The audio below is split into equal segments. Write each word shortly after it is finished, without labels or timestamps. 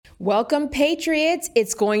Welcome, Patriots.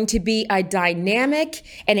 It's going to be a dynamic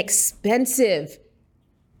and expensive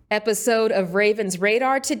episode of Ravens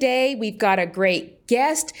Radar today. We've got a great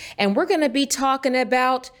guest, and we're going to be talking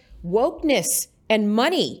about wokeness and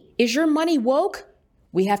money. Is your money woke?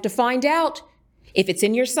 We have to find out. If it's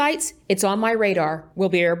in your sights, it's on my radar. We'll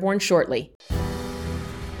be airborne shortly.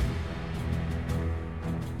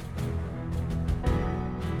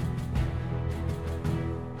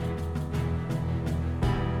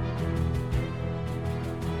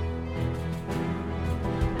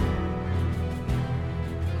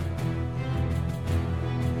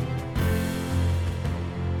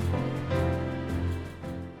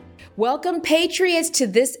 Welcome, Patriots, to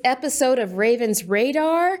this episode of Ravens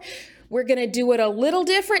Radar. We're going to do it a little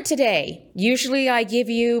different today. Usually I give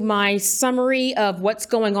you my summary of what's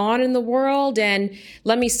going on in the world, and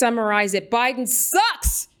let me summarize it. Biden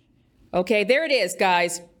sucks. Okay, there it is,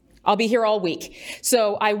 guys. I'll be here all week.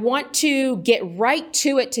 So I want to get right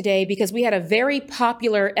to it today because we had a very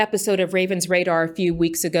popular episode of Ravens Radar a few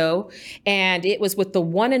weeks ago, and it was with the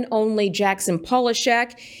one and only Jackson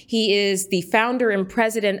Paulishak. He is the founder and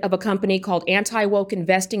president of a company called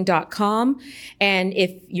antiwokeinvesting.com. And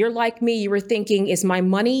if you're like me, you were thinking, is my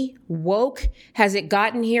money woke? Has it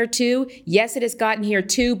gotten here too? Yes, it has gotten here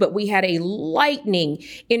too, but we had a lightning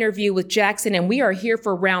interview with Jackson, and we are here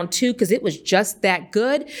for round two because it was just that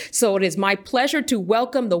good. So it is my pleasure to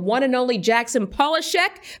welcome the one and only Jackson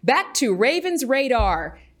Paulishak back to Ravens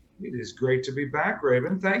Radar. It is great to be back,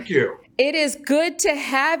 Raven. Thank you. It is good to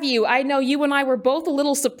have you. I know you and I were both a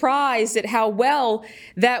little surprised at how well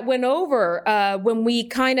that went over when we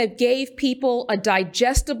kind of gave people a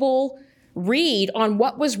digestible read on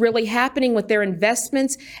what was really happening with their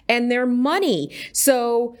investments and their money.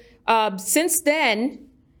 So since then,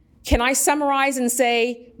 can I summarize and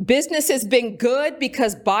say business has been good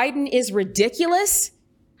because Biden is ridiculous?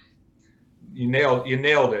 You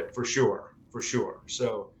nailed it for sure.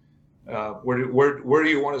 So where do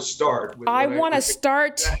you want to start? I want to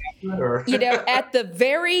start, at the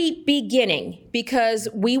very beginning, because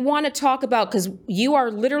we want to talk about, because you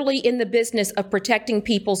are literally in the business of protecting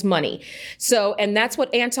people's money. So, and that's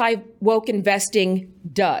what anti-woke investing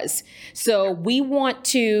does. So we want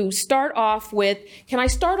to start off with, can I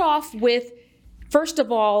start off with, first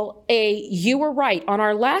of all, you were right. On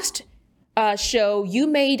our last show, you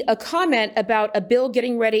made a comment about a bill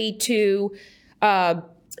getting ready to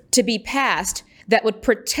be passed that would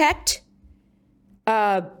protect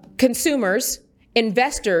consumers,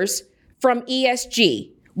 investors from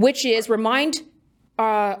ESG, which is, remind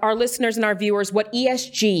our listeners and our viewers what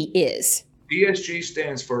ESG is. ESG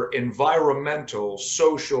stands for environmental,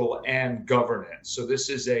 social, and governance. So this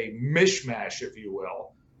is a mishmash, if you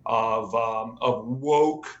will, of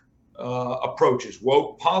woke approaches,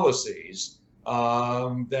 woke policies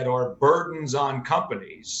that are burdens on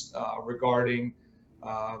companies regarding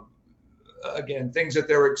again, things that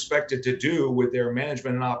they're expected to do with their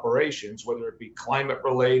management and operations, whether it be climate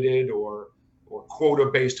related or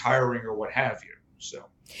quota-based hiring or what have you.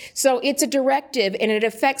 So it's a directive, and it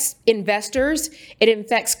affects investors, it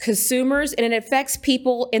affects consumers, and it affects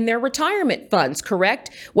people in their retirement funds, correct?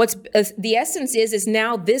 What's the essence is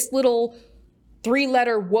now this little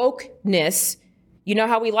three-letter wokeness. You know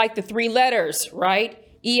how we like the three letters, right?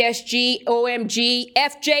 ESG, OMG,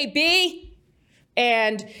 FJB.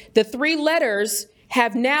 And the three letters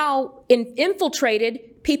have now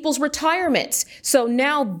infiltrated people's retirements. So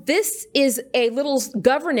now this is a little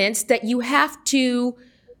governance that you have to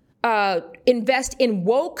invest in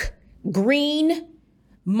woke, green,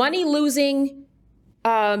 money-losing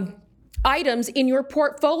items in your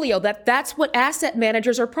portfolio. That's what asset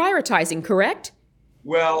managers are prioritizing, correct?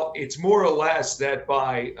 Well, it's more or less that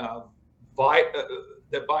by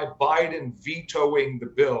Biden vetoing the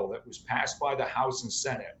bill that was passed by the House and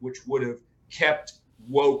Senate, which would have kept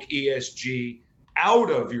woke ESG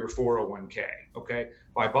out of your 401k, okay?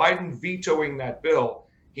 By Biden vetoing that bill,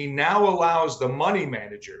 he now allows the money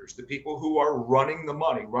managers, the people who are running the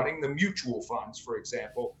money, running the mutual funds, for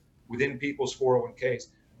example, within people's 401ks,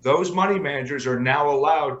 those money managers are now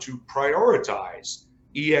allowed to prioritize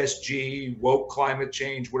ESG, woke climate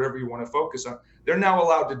change, whatever you want to focus on. They're now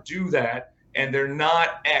allowed to do that, and they're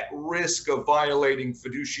not at risk of violating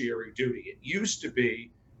fiduciary duty. It used to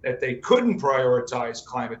be that they couldn't prioritize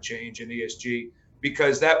climate change and ESG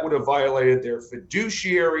because that would have violated their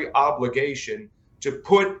fiduciary obligation to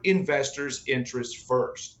put investors' interests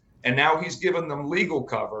first. And now he's given them legal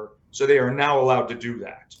cover, so they are now allowed to do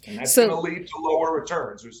that. And that's going to lead to lower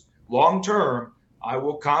returns. Long term, I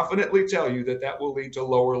will confidently tell you that will lead to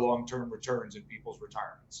lower long-term returns in people's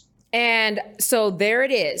retirements. And so there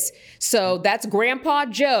it is. So that's Grandpa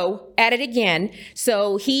Joe at it again.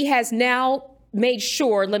 So he has now made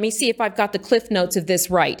sure, let me see if I've got the cliff notes of this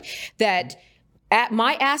right, that at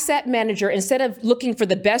my asset manager, instead of looking for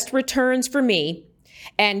the best returns for me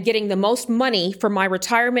and getting the most money for my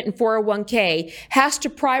retirement and 401k, has to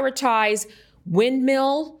prioritize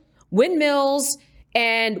windmills,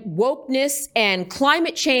 and wokeness and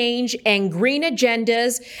climate change and green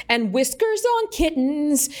agendas and whiskers on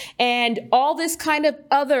kittens and all this kind of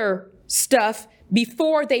other stuff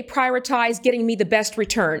before they prioritize getting me the best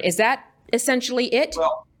return. Is that essentially it?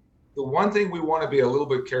 Well, the one thing we want to be a little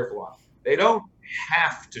bit careful on, they don't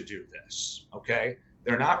have to do this, okay?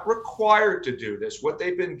 They're not required to do this. What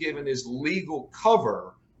they've been given is legal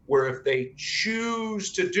cover where if they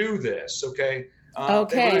choose to do this, okay, they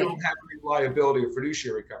really don't have any liability or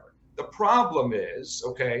fiduciary cover. The problem is,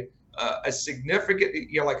 okay, a significant,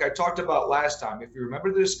 like I talked about last time, if you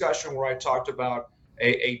remember the discussion where I talked about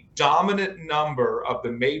a dominant number of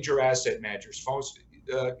the major asset managers,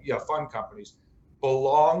 fund companies,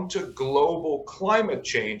 belong to global climate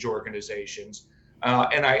change organizations.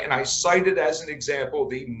 And I cited as an example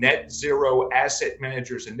the Net Zero Asset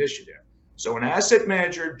Managers Initiative. So an asset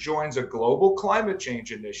manager joins a global climate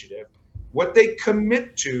change initiative. What they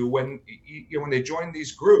commit to when they join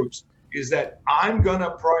these groups is that I'm going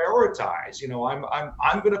to prioritize.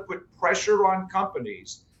 I'm going to put pressure on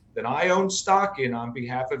companies that I own stock in on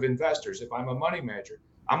behalf of investors. If I'm a money manager,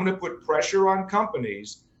 I'm going to put pressure on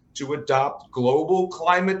companies to adopt global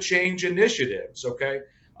climate change initiatives. Okay,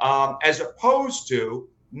 as opposed to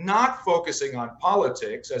not focusing on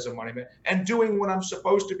politics as a money manager and doing what I'm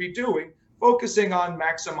supposed to be doing, focusing on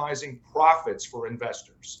maximizing profits for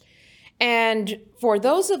investors. And for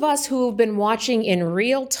those of us who've been watching in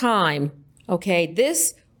real time, okay,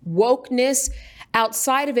 this wokeness,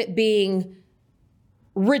 outside of it being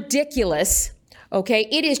ridiculous, okay,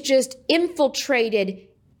 it is just infiltrated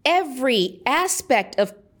every aspect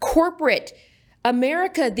of corporate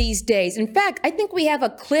America these days. In fact, I think we have a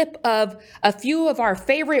clip of a few of our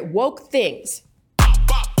favorite woke things.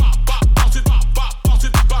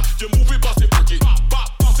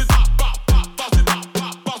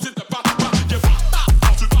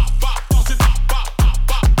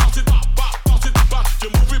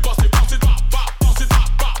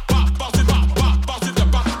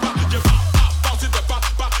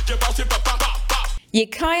 You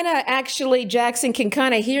kind of actually, Jackson, can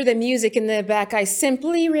kind of hear the music in the back. I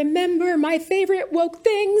simply remember my favorite woke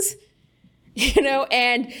things,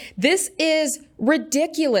 and this is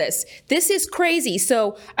ridiculous. This is crazy.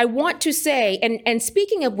 So I want to say, and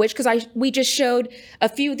speaking of which, because we just showed a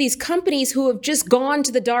few of these companies who have just gone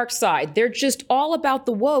to the dark side. They're just all about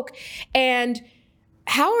the woke. And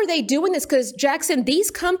how are they doing this? Because Jackson, these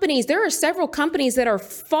companies, there are several companies that are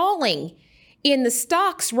falling in the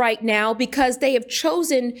stocks right now because they have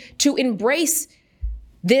chosen to embrace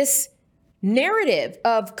this narrative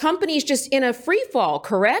of companies just in a free fall,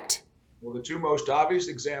 correct? Well, the two most obvious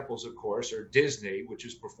examples, of course, are Disney, which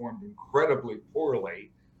has performed incredibly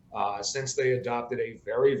poorly since they adopted a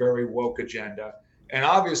very, very woke agenda. And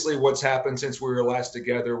obviously what's happened since we were last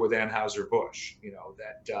together with Anheuser-Busch,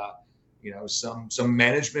 some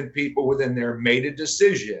management people within there made a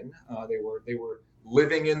decision. They were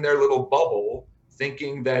living in their little bubble,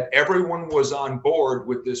 thinking that everyone was on board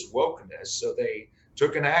with this wokeness. So they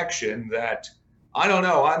took an action that, I don't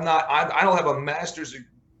know, I don't have a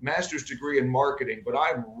master's degree in marketing, but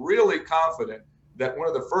I'm really confident that one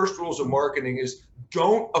of the first rules of marketing is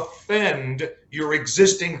don't offend your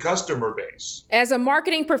existing customer base. As a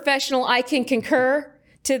marketing professional, I can concur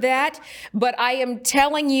to that, but I am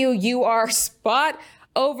telling you, you are spot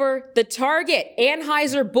over the target.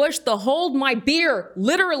 Anheuser-Busch, the hold my beer,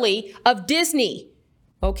 literally, of Disney.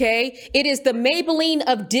 Okay? It is the Maybelline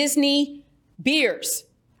of Disney beers.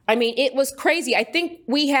 I mean, it was crazy. I think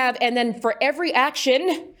we have, and then for every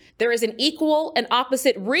action, there is an equal and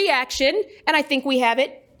opposite reaction, and I think we have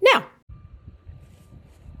it now.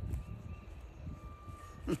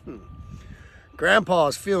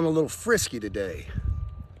 Grandpa's feeling a little frisky today.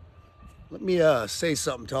 Let me say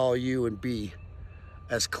something to all you and be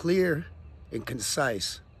as clear and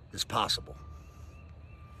concise as possible.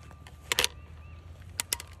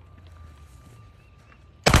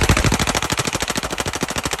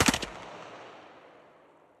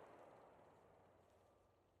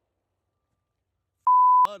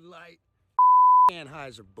 Bud Light,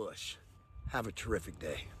 Anheuser-Busch. Have a terrific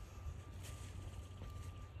day.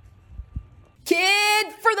 Kid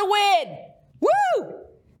for the win! Woo!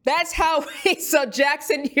 That's how. So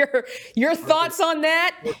Jackson, your thoughts on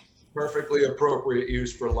that? Perfectly appropriate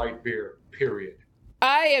use for light beer, period.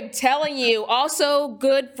 I am telling you, also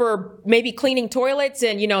good for maybe cleaning toilets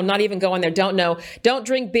and, not even going there. Don't know. Don't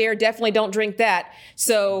drink beer. Definitely don't drink that.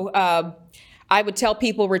 So I would tell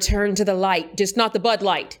people return to the light, just not the Bud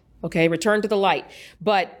Light. Okay, return to the light.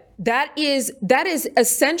 But that is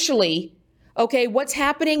essentially, okay, what's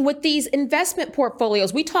happening with these investment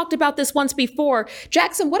portfolios. We talked about this once before.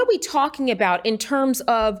 Jackson, what are we talking about in terms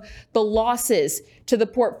of the losses to the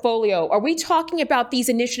portfolio? Are we talking about these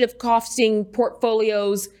initiative costing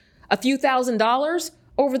portfolios a few $1,000s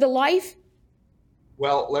over the life?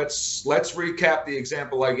 Well, let's recap the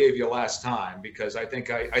example I gave you last time, because I think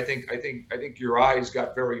your eyes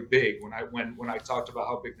got very big when I talked about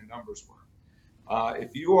how big the numbers were.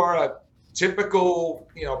 If you are a typical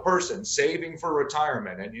person saving for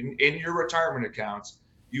retirement, and in your retirement accounts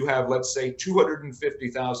you have, let's say,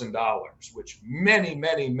 $250,000, which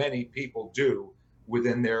many people do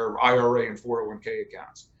within their IRA and 401k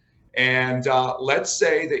accounts. And let's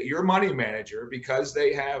say that your money manager, because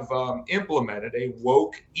they have implemented a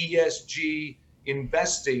woke ESG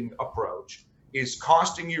investing approach, is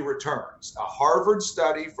costing you returns. A Harvard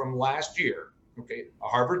study from last year, a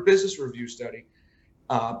Harvard Business Review study,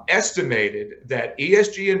 estimated that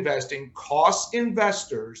ESG investing costs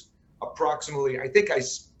investors approximately, I think I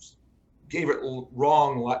gave it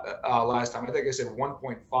wrong last time. I think I said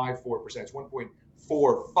 1.54%. It's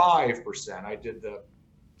 1.45%. I did the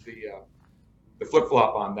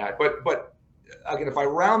flip-flop on that. But again, if I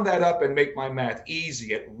round that up and make my math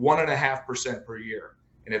easy at 1.5% per year,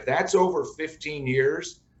 and if that's over 15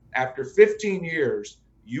 years, after 15 years,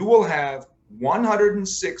 you will have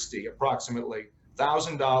 160 approximately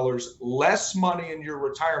 $1,000 less money in your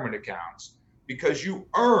retirement accounts, because you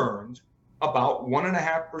earned about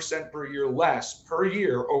 1.5% per year less per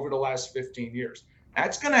year over the last 15 years.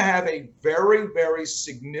 That's going to have a very, very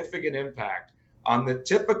significant impact on the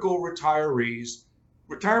typical retiree's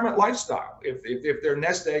retirement lifestyle if their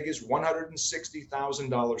nest egg is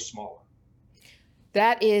 $160,000 smaller.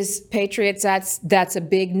 That is, Patriots, that's a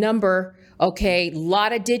big number. Okay, a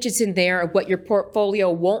lot of digits in there of what your portfolio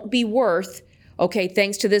won't be worth. Okay,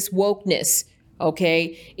 thanks to this wokeness.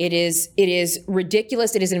 Okay, it is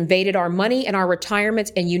ridiculous. It has invaded our money and our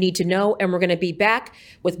retirements, and you need to know. And we're going to be back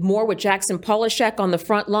with more with Jackson Paulishak on the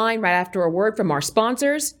front line right after a word from our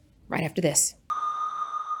sponsors, right after this.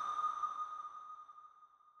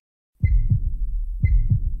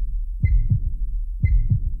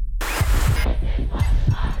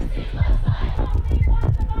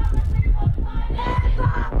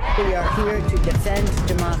 We are here to defend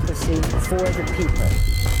democracy for the people.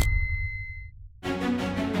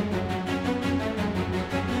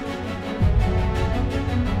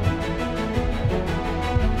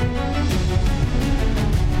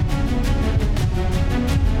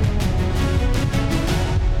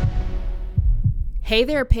 Hey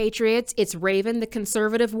there, Patriots. It's Raven, the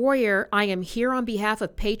conservative warrior. I am here on behalf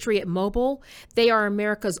of Patriot Mobile. They are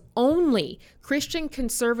America's only Christian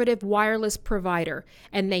conservative wireless provider,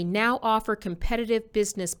 and they now offer competitive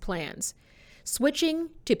business plans.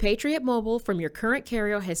 Switching to Patriot Mobile from your current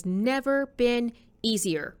carrier has never been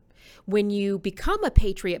easier. When you become a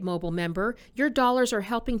Patriot Mobile member, your dollars are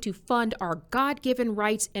helping to fund our God-given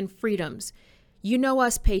rights and freedoms. You know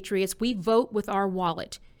us, Patriots. We vote with our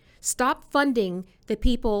wallet. Stop funding the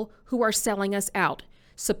people who are selling us out.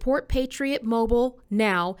 Support Patriot Mobile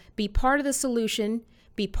now. Be part of the solution.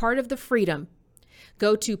 Be part of the freedom.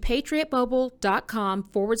 Go to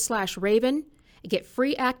patriotmobile.com/Raven. Get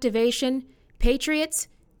free activation. Patriots,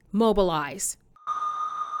 mobilize.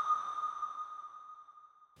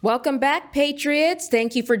 Welcome back, Patriots.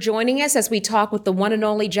 Thank you for joining us as we talk with the one and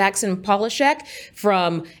only Jackson Paulishak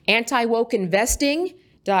from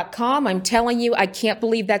anti-woke-investing.com. I'm telling you, I can't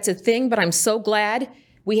believe that's a thing, but I'm so glad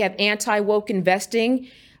we have anti-woke investing.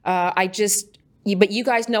 But you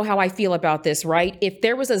guys know how I feel about this, right? If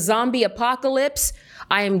there was a zombie apocalypse,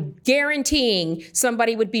 I am guaranteeing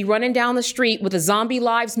somebody would be running down the street with a Zombie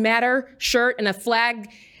Lives Matter shirt and a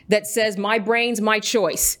flag that says, "My brains, my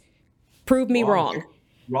choice." Prove me wrong.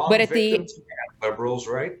 But at the liberals,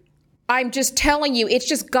 right? I'm just telling you, it's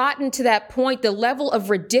just gotten to that point. The level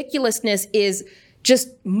of ridiculousness is just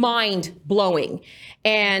mind-blowing.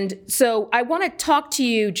 And so I want to talk to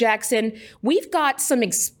you, Jackson. We've got some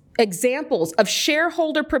examples of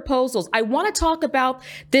shareholder proposals. I want to talk about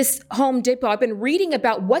this Home Depot. I've been reading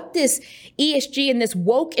about what this ESG and this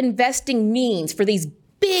woke investing means for these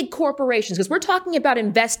big corporations, because we're talking about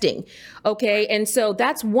investing, okay? And so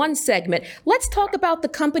that's one segment. Let's talk about the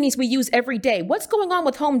companies we use every day. What's going on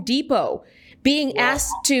with Home Depot being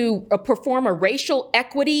asked to perform a racial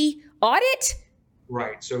equity audit?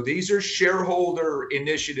 Right. So these are shareholder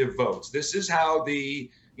initiative votes. This is how the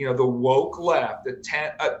woke left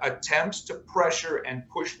attempts to pressure and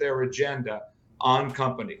push their agenda on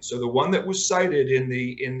companies. So the one that was cited in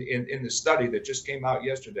the study that just came out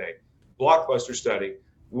yesterday, blockbuster study,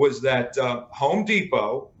 was that Home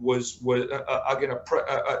Depot was again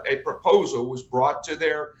a proposal was brought to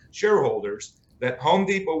their shareholders that Home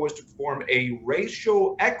Depot was to perform a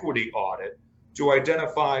racial equity audit to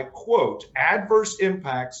identify, quote, adverse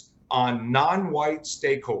impacts on non-white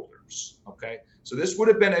stakeholders. Okay, so this would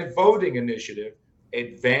have been a voting initiative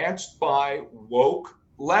advanced by woke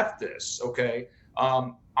leftists, okay,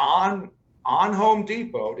 on Home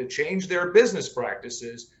Depot to change their business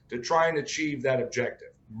practices to try and achieve that objective.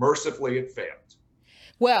 Mercifully, it failed.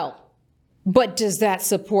 Well, but does that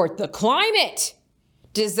support the climate?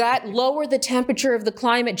 Does that lower the temperature of the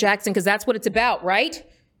climate, Jackson? Because that's what it's about, right?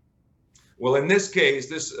 Well, in this case,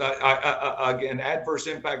 this again, adverse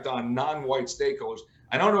impact on non-white stakeholders.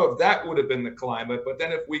 I don't know if that would have been the climate, but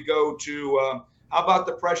then if we go to how about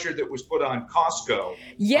the pressure that was put on Costco?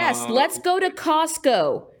 Yes, let's go to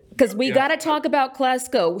Costco because we got to talk about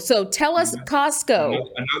Costco. So tell us Costco.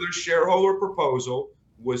 Another shareholder proposal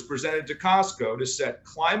was presented to Costco to set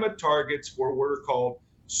climate targets for what are called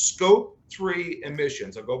Scope 3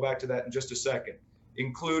 emissions. I'll go back to that in just a second,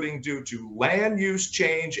 including due to land use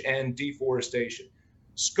change and deforestation.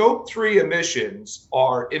 Scope 3 emissions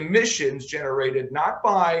are emissions generated not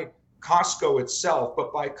by Costco itself,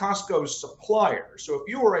 but by Costco's suppliers. So if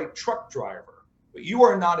you are a truck driver, but you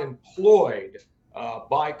are not employed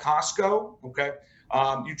by Costco, okay,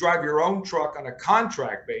 you drive your own truck on a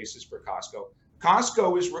contract basis for Costco,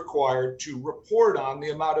 Costco is required to report on the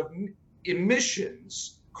amount of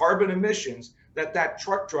emissions, carbon emissions, that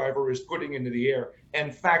truck driver is putting into the air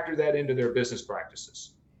and factor that into their business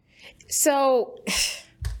practices. So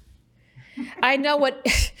I know what,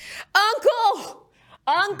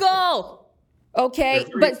 Uncle, okay,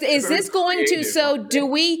 but is this going to, so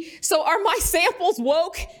are my samples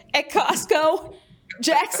woke at Costco?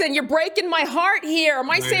 Jackson, you're breaking my heart here. Are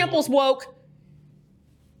my samples woke?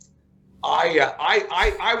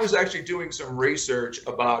 I was actually doing some research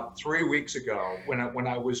about 3 weeks ago when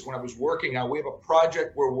I was working on. We have a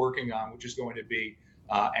project we're working on, which is going to be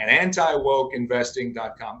an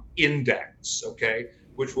anti-woke-investing.com index, okay,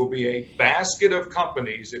 which will be a basket of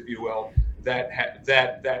companies, if you will, that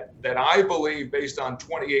I believe, based on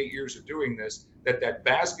 28 years of doing this, that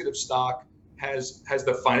basket of stock has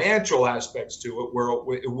the financial aspects to it where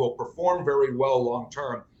it will perform very well long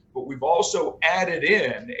term. But we've also added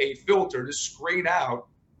in a filter to screen out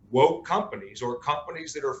woke companies or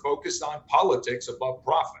companies that are focused on politics above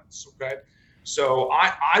profits. Okay. So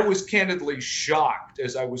I was candidly shocked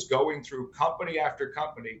as I was going through company after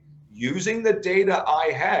company using the data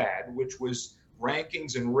I had, which was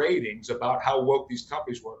rankings and ratings about how woke these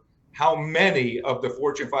companies were, how many of the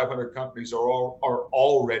Fortune 500 companies are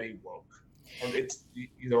already woke.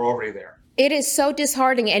 They're already there. It is so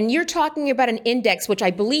disheartening. And you're talking about an index, which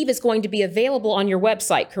I believe is going to be available on your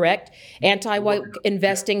website, correct?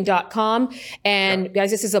 Anti-wokeinvesting.com. And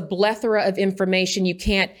guys, this is a plethora of information. You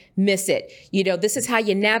can't miss it. You know, this is how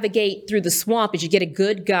you navigate through the swamp, is you get a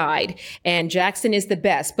good guide. And Jackson is the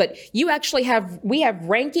best. But we have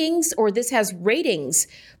rankings, or this has ratings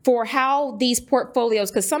for how these portfolios,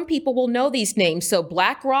 because some people will know these names. So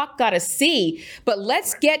BlackRock got a C, but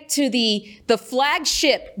let's get to the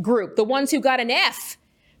flagship group, the ones who got an F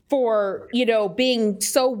for, being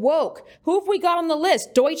so woke. Who have we got on the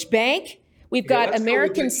list? Deutsche Bank. We've got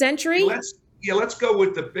American Century. Let's go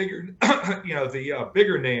with the bigger, the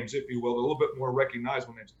bigger names, if you will, a little bit more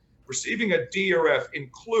recognizable names. Receiving a D or F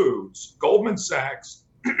includes Goldman Sachs,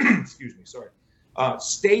 excuse me, sorry.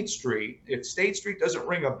 State Street. If State Street doesn't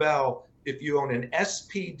ring a bell, if you own an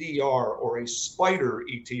SPDR or a SPDR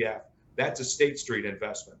ETF, that's a State Street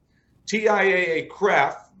investment.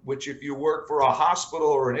 TIAA-CREF, which if you work for a hospital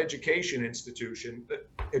or an education institution,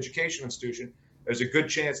 there's a good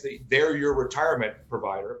chance that they're your retirement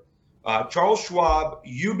provider. Charles Schwab,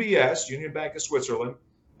 UBS, Union Bank of Switzerland,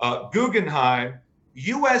 Guggenheim,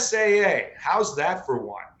 USAA. How's that for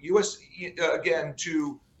one?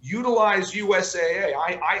 To utilize USAA.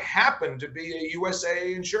 I happen to be a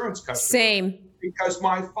USAA insurance customer. Same. Because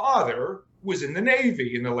my father was in the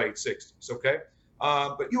Navy in the late 60s, okay?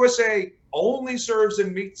 But USAA only serves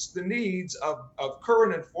and meets the needs of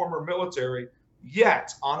current and former military,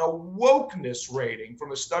 yet on a wokeness rating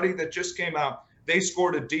from a study that just came out, they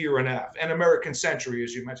scored a D or an F. And American Century,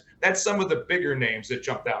 as you mentioned, that's some of the bigger names that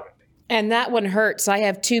jumped out at me. And that one hurts. I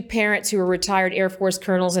have two parents who are retired Air Force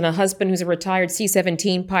colonels and a husband who's a retired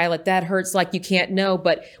C-17 pilot. That hurts like you can't know,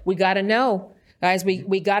 but we got to know. Guys,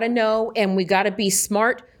 we got to know, and we got to be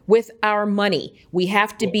smart with our money. We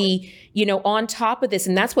have to be, on top of this.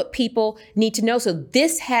 And that's what people need to know. So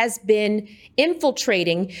this has been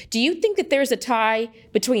infiltrating. Do you think that there's a tie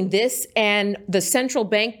between this and the central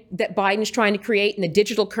bank that Biden's trying to create and the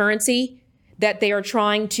digital currency that they are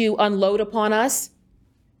trying to unload upon us?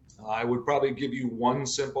 I would probably give you one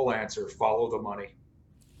simple answer: follow the money.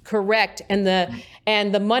 Correct. And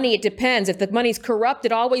the money, it depends. If the money's corrupt,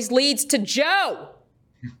 it always leads to Joe.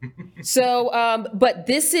 So, but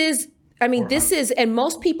this is, and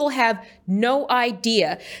most people have no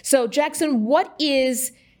idea. So Jackson,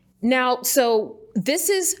 so this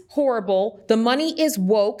is horrible. The money is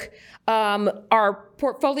woke. Our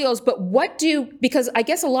portfolios, but because I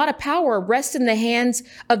guess a lot of power rests in the hands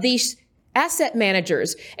of these asset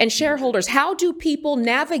managers and shareholders. How do people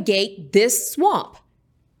navigate this swamp?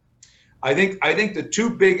 I think the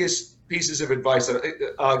two biggest pieces of advice that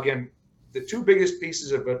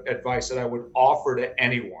I would offer to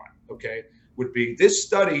anyone, okay, would be, this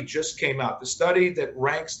study just came out. The study that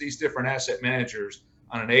ranks these different asset managers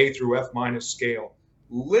on an A through F minus scale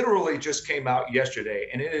literally just came out yesterday,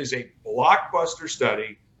 and it is a blockbuster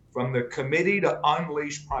study from the Committee to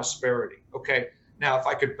Unleash Prosperity. Okay, now if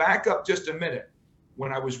I could back up just a minute,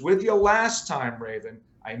 when I was with you last time, Raven,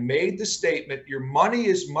 I made the statement, your money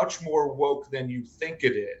is much more woke than you think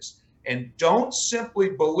it is. And don't simply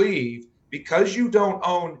believe because you don't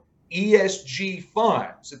own ESG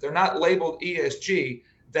funds, that they're not labeled ESG,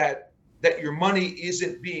 that your money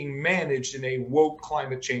isn't being managed in a woke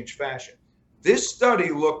climate change fashion. This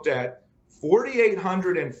study looked at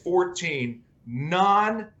 4,814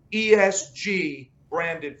 non-ESG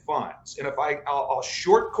branded funds. And I'll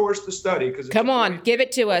short course the study because come on, give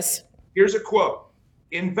it to us. Here's a quote.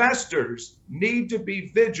 Investors need to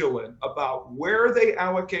be vigilant about where they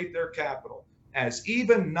allocate their capital, as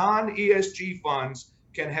even non-ESG funds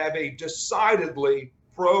can have a decidedly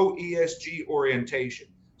pro-ESG orientation.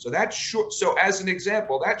 So that's short. So as an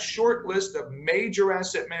example, that short list of major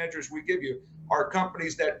asset managers we give you are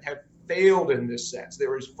companies that have failed in this sense.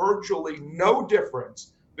 There is virtually no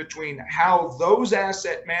difference between how those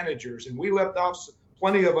asset managers, and we left off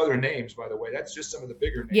plenty of other names, by the way, that's just some of the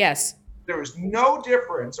bigger names. Yes. There is no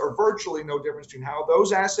difference, or virtually no difference, between how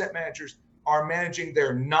those asset managers are managing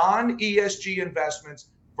their non-ESG investments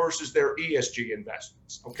versus their ESG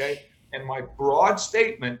investments, okay? And my broad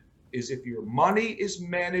statement is, if your money is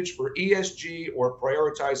managed for ESG or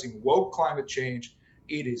prioritizing woke climate change,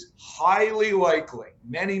 it is highly likely,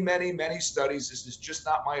 many studies, this is just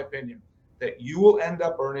not my opinion, that you will end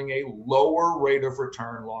up earning a lower rate of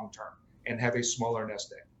return long-term and have a smaller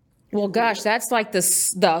nest egg. Well, gosh, that's like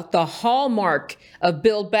the hallmark of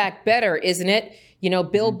Build Back Better, isn't it?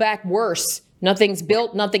 Build back worse. Nothing's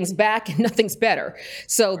built, nothing's back, and nothing's better.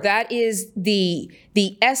 So that is the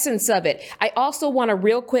essence of it. I also want to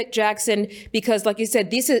real quick, Jackson, because like you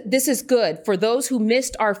said, this is good. For those who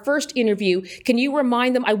missed our first interview, can you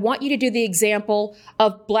remind them, I want you to do the example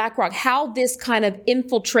of BlackRock, how this kind of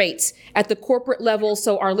infiltrates at the corporate level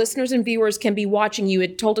so our listeners and viewers can be watching. You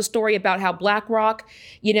had told a story about how BlackRock,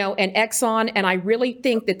 and Exxon, and I really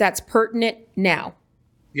think that that's pertinent now.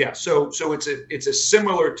 Yeah, so it's a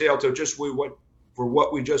similar tale to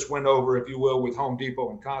what we just went over, if you will, with Home Depot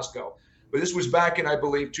and Costco. But this was back in, I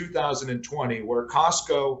believe, 2020, where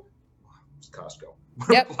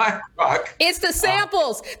Yep. BlackRock. It's the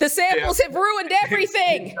samples. The samples have ruined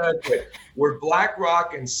everything. Exactly. Where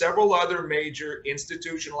BlackRock and several other major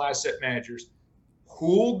institutional asset managers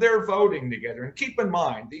pooled their voting together. And keep in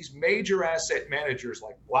mind, these major asset managers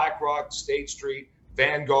like BlackRock, State Street,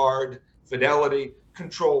 Vanguard, Fidelity,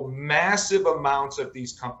 control massive amounts of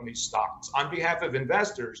these companies' stocks on behalf of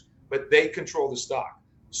investors, but they control the stock.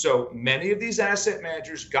 So many of these asset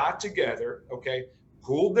managers got together, okay,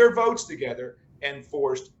 pooled their votes together and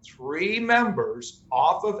forced 3 members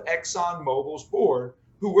off of ExxonMobil's board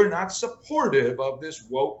who were not supportive of this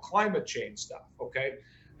woke climate change stuff, okay?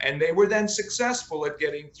 And they were then successful at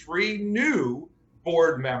getting 3 new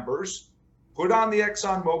board members put on the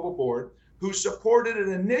ExxonMobil board who supported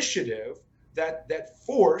an initiative that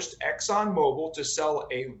forced ExxonMobil to sell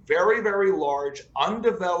a very, very large,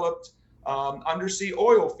 undeveloped undersea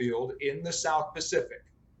oil field in the South Pacific.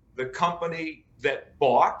 The company that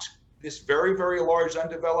bought this very, very large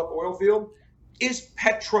undeveloped oil field is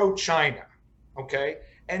PetroChina, okay?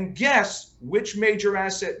 And guess which major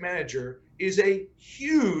asset manager is a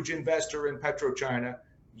huge investor in PetroChina?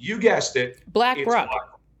 You guessed it.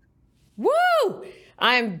 BlackRock. Woo!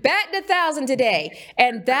 I'm batting 1,000 today.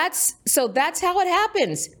 And that's how it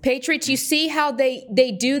happens. Patriots, you see how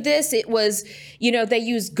they do this. It was, they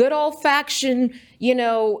use good old fashioned,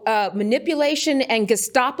 manipulation and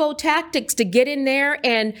Gestapo tactics to get in there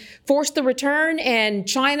and force the return. And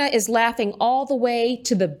China is laughing all the way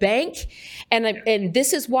to the bank. And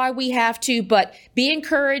this is why we have to, but be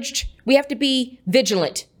encouraged. We have to be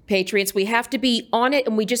vigilant, Patriots. We have to be on it,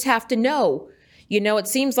 and we just have to know. It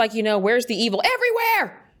seems like, where's the evil?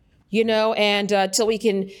 Everywhere, and till we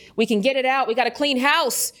can get it out. We got to clean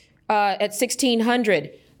house at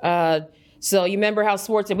 1600. So you remember how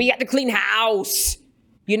Swartz said, we got to clean house.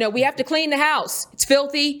 We have to clean the house. It's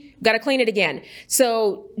filthy. Got to clean it again.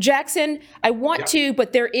 So Jackson, I want to,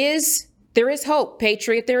 but there is hope,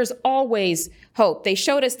 Patriot. There is always hope. They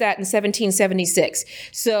showed us that in 1776.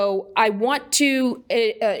 So I want to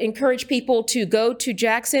encourage people to go to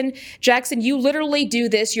Jackson. Jackson, you literally do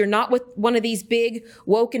this. You're not with one of these big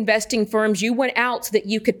woke investing firms. You went out so that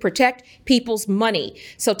you could protect people's money.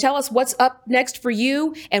 So tell us what's up next for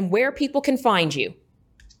you and where people can find you.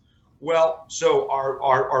 Well, so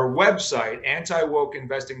our website,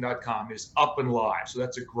 antiwokeinvesting.com, is up and live. So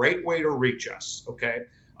that's a great way to reach us. Okay.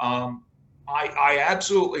 I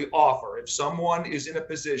absolutely offer, if someone is in a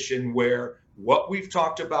position where what we've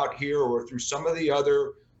talked about here or through some of the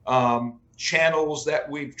other channels that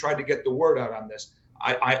we've tried to get the word out on this,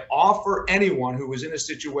 I offer anyone who is in a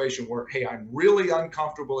situation where, hey, I'm really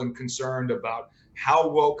uncomfortable and concerned about how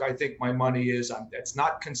woke I think my money is. It's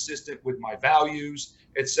not consistent with my values,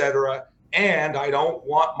 etc. And I don't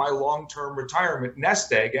want my long-term retirement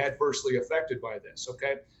nest egg adversely affected by this.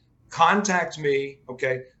 Okay. Contact me.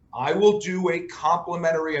 Okay. I will do a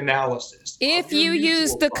complimentary analysis. If you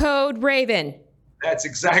use the code Raven. That's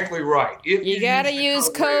exactly right. If you got to use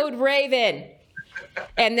code Raven.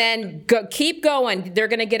 And then keep going. They're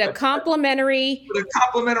going to get a complimentary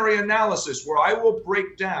analysis where I will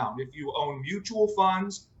break down, if you own mutual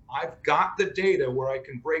funds, I've got the data where I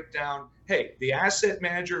can break down, hey, the asset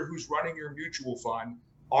manager who's running your mutual fund,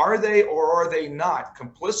 are they or are they not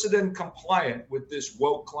complicit and compliant with this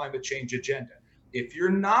woke climate change agenda? If you're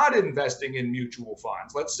not investing in mutual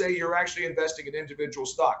funds, let's say you're actually investing in individual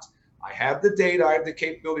stocks, I have the data, I have the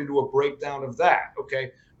capability to do a breakdown of that,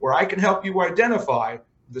 okay, where I can help you identify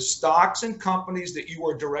the stocks and companies that you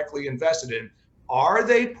are directly invested in. Are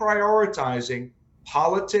they prioritizing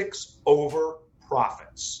politics over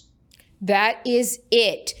profits? That is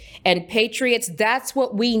it. And Patriots, that's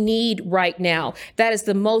what we need right now. That is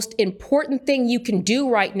the most important thing you can do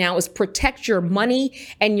right now, is protect your money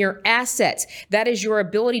and your assets. That is your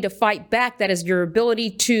ability to fight back. That is your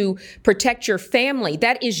ability to protect your family.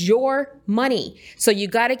 That is your money. So you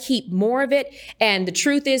got to keep more of it. And the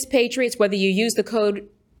truth is, Patriots, whether you use the code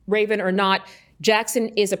Raven or not, Jackson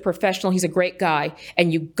is a professional. He's a great guy.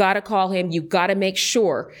 And you got to call him. You got to make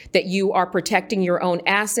sure that you are protecting your own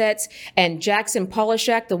assets. And Jackson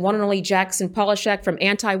Paulishak, the one and only Jackson Paulishak from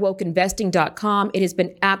antiwokeinvesting.com. It has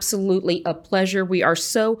been absolutely a pleasure. We are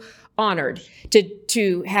so honored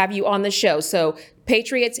to have you on the show. So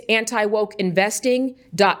Patriots,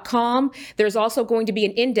 antiwokeinvesting.com. There's also going to be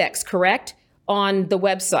an index, correct, on the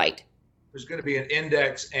website? There's going to be an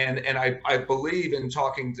index, and I believe in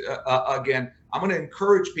talking to, again, I'm going to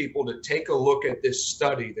encourage people to take a look at this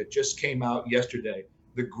study that just came out yesterday.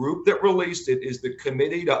 The group that released it is the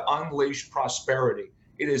Committee to Unleash Prosperity.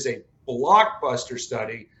 It is a blockbuster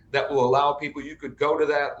study that will allow people, you could go to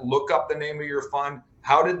that, look up the name of your fund,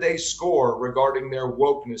 how did they score regarding their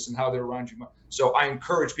wokeness and how they're around you. So I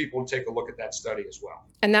encourage people to take a look at that study as well.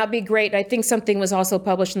 And that'd be great. I think something was also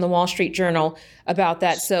published in the Wall Street Journal about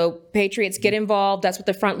that. So Patriots, get involved. That's what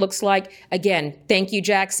the front looks like. Again, thank you,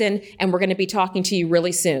 Jackson. And we're going to be talking to you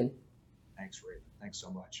really soon. Thanks, Ray. Thanks so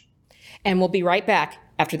much. And we'll be right back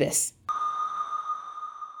after this.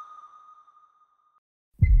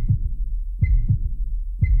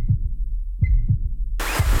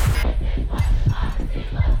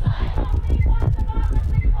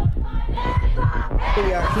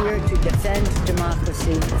 We are here to defend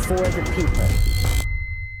democracy for the people.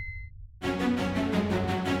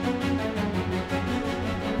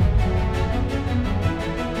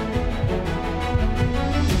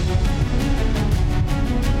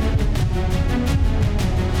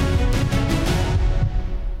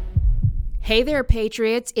 Hey there,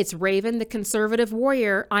 Patriots. It's Raven, the conservative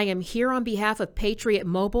warrior. I am here on behalf of Patriot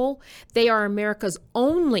Mobile. They are America's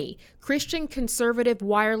only Christian conservative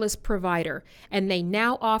wireless provider, and they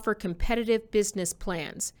now offer competitive business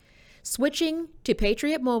plans. Switching to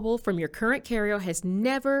Patriot Mobile from your current carrier has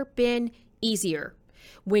never been easier.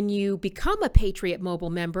 When you become a Patriot Mobile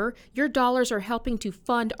member, your dollars are helping to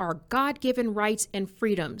fund our God-given rights and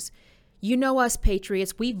freedoms. You know us,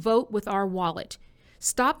 Patriots, we vote with our wallet.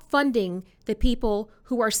 Stop funding the people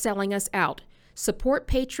who are selling us out. Support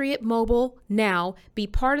Patriot Mobile now. Be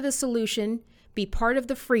part of the solution. Be part of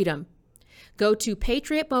the freedom. Go to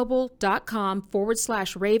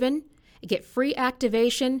patriotmobile.com/Raven and get free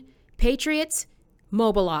activation. Patriots,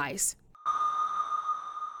 mobilize.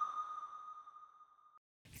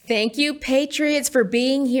 Thank you, Patriots, for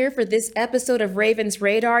being here for this episode of Raven's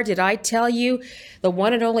Radar. Did I tell you the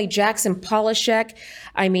one and only Jackson Paulishak?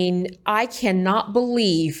 I mean, I cannot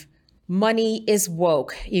believe money is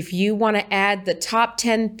woke. If you want to add the top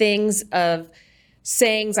 10 things of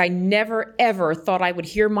sayings I never, ever thought I would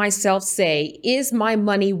hear myself say, is my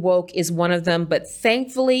money woke, is one of them. But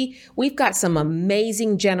thankfully, we've got some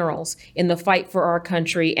amazing generals in the fight for our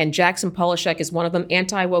country, and Jackson Paulishak is one of them.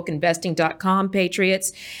 Antiwokeinvesting.com,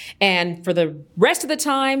 Patriots. And for the rest of the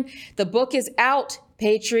time, the book is out.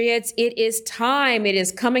 Patriots, it is time. It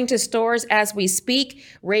is coming to stores as we speak.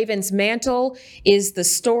 Raven's Mantle is the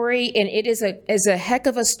story, and it is a heck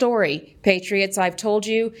of a story, Patriots. I've told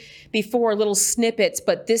you before, little snippets,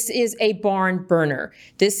 but this is a barn burner.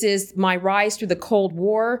 This is my rise through the Cold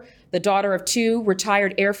War, the daughter of two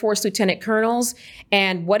retired Air Force lieutenant colonels,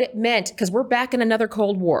 and what it meant, because we're back in another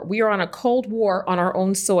Cold War. We are on a Cold War on our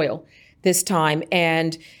own soil this time,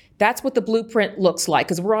 and that's what the blueprint looks like,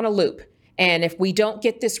 because we're on a loop. And if we don't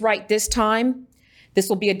get this right this time, this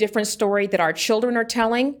will be a different story that our children are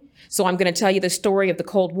telling. So I'm going to tell you the story of the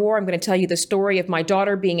Cold War. I'm going to tell you the story of my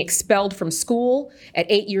daughter being expelled from school at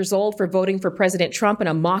 8 years old for voting for President Trump in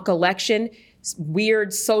a mock election.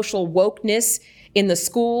 Weird social wokeness in the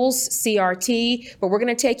schools, CRT. But we're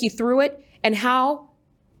going to take you through it and how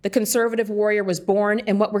the conservative warrior was born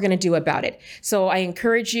and what we're going to do about it. So I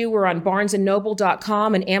encourage you, we're on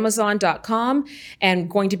barnesandnoble.com and amazon.com, and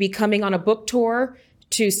going to be coming on a book tour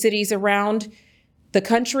to cities around the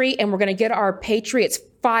country. And we're going to get our patriots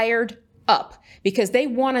fired up because they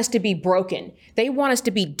want us to be broken. They want us to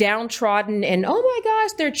be downtrodden and, oh my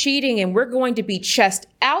gosh, they're cheating. And we're going to be chest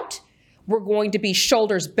out. We're going to be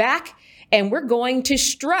shoulders back. And we're going to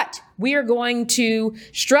strut. We are going to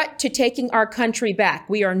strut to taking our country back.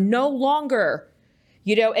 We are no longer,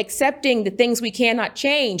 accepting the things we cannot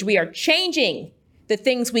change. We are changing the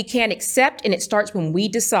things we can't accept, and it starts when we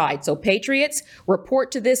decide. So, Patriots,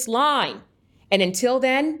 report to this line. And until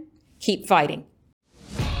then, keep fighting.